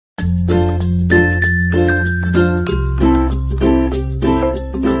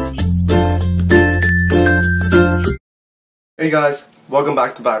Hey guys, welcome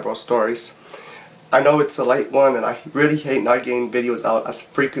back to Vibro Stories. I know it's a late one and I really hate not getting videos out as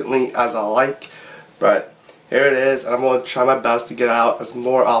frequently as I like, but here it is and I'm going to try my best to get out as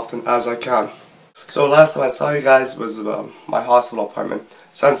more often as I can. So last time I saw you guys was my hospital appointment.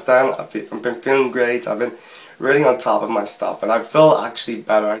 Since then I've been feeling great, I've been really on top of my stuff and I feel actually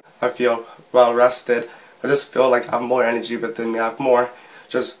better. I feel well rested, I just feel like I have more energy within me, I have more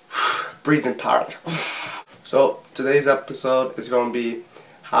just breathing power. So today's episode is going to be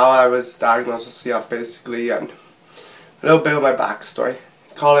how I was diagnosed with CF basically, and a little bit of my backstory.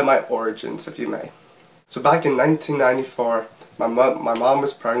 Call it my origins if you may. So back in 1994, my mom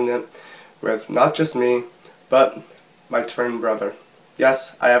was pregnant with not just me, but my twin brother.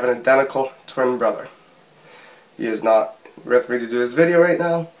 Yes, I have an identical twin brother. He is not with me to do this video right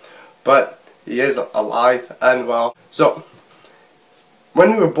now, but he is alive and well. So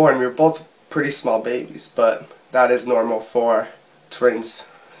when we were born, we were both pretty small babies, but that is normal for twins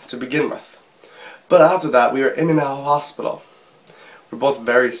to begin with. But after that, we were in and out of hospital. We were both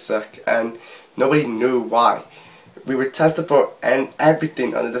very sick and nobody knew why. We were tested for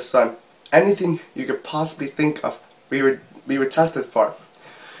everything under the sun. Anything you could possibly think of, we were tested for.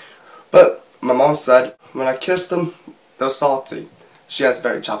 But my mom said when I kissed them, they're salty. She has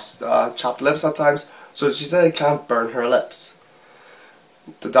very chapped lips at times, so she said it can't burn her lips.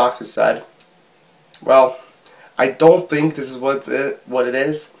 The doctor said, well, I don't think this is what it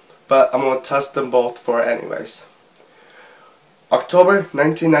is, but I'm going to test them both for it anyways. October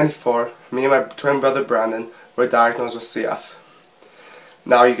 1994, me and my twin brother Brandon were diagnosed with CF.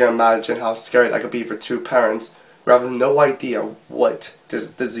 Now you can imagine how scary that could be for two parents who have no idea what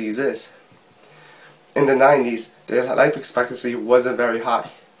this disease is. In the 90s, the life expectancy wasn't very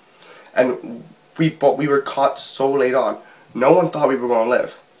high. And we were caught so late on. No one thought we were going to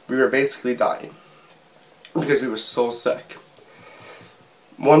live. We were basically dying because we were so sick.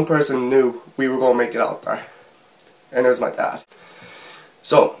 One person knew we were going to make it out there, and it was my dad.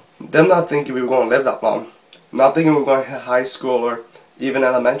 So, them not thinking we were going to live that long, not thinking we were going to hit high school or even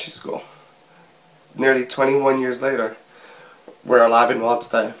elementary school. Nearly 21 years later, we're alive and well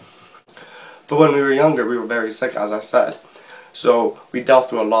today. But when we were younger, we were very sick, as I said. So, we dealt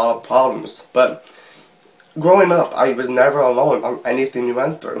through a lot of problems. But growing up, I was never alone on anything we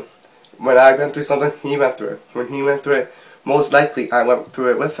went through. When I went through something, he went through it. When he went through it, most likely I went through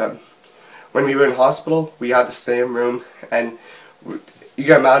it with him. When we were in hospital, we had the same room, and you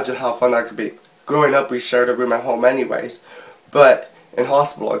can imagine how fun that could be. Growing up, we shared a room at home anyways, but in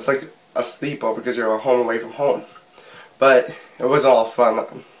hospital, it's like a sleepover because you're home away from home. But it wasn't all fun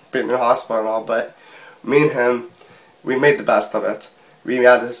being in hospital and all, but me and him, we made the best of it. We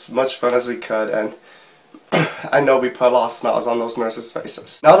had as much fun as we could, and I know we put a lot of smiles on those nurses'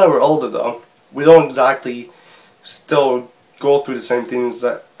 faces. Now that we're older though, we don't exactly still go through the same things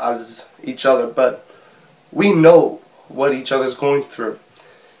as each other, but we know what each other's going through.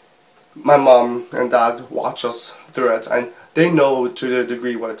 My mom and dad watch us through it, and they know to their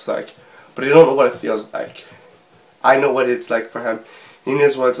degree what it's like, but they don't know what it feels like. I know what it's like for him. He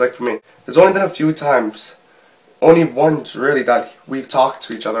knows what it's like for me. There's only been a few times, only once really, that we've talked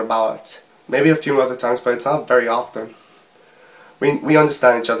to each other about it. Maybe a few other times, but it's not very often. We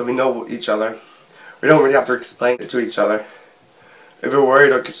understand each other, we know each other. We don't really have to explain it to each other. If we're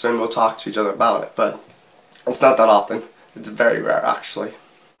worried or concerned, we'll talk to each other about it, but it's not that often. It's very rare, actually.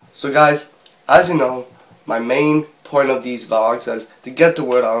 So guys, as you know, my main point of these vlogs is to get the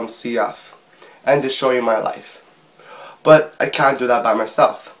word out on CF and to show you my life. But I can't do that by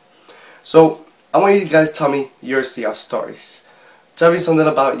myself. So I want you guys to tell me your CF stories. Tell me something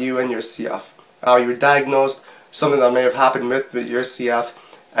about you and your CF. How you were diagnosed, something that may have happened with your CF,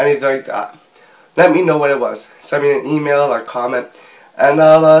 anything like that. Let me know what it was. Send me an email or comment, and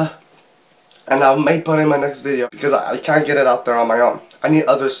I'll make put in my next video because I can't get it out there on my own. I need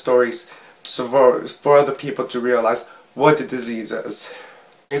other stories for other people to realize what the disease is.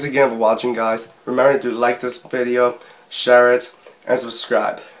 Thanks again for watching, guys. Remember to like this video, share it, and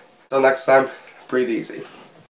subscribe. Until next time, breathe easy.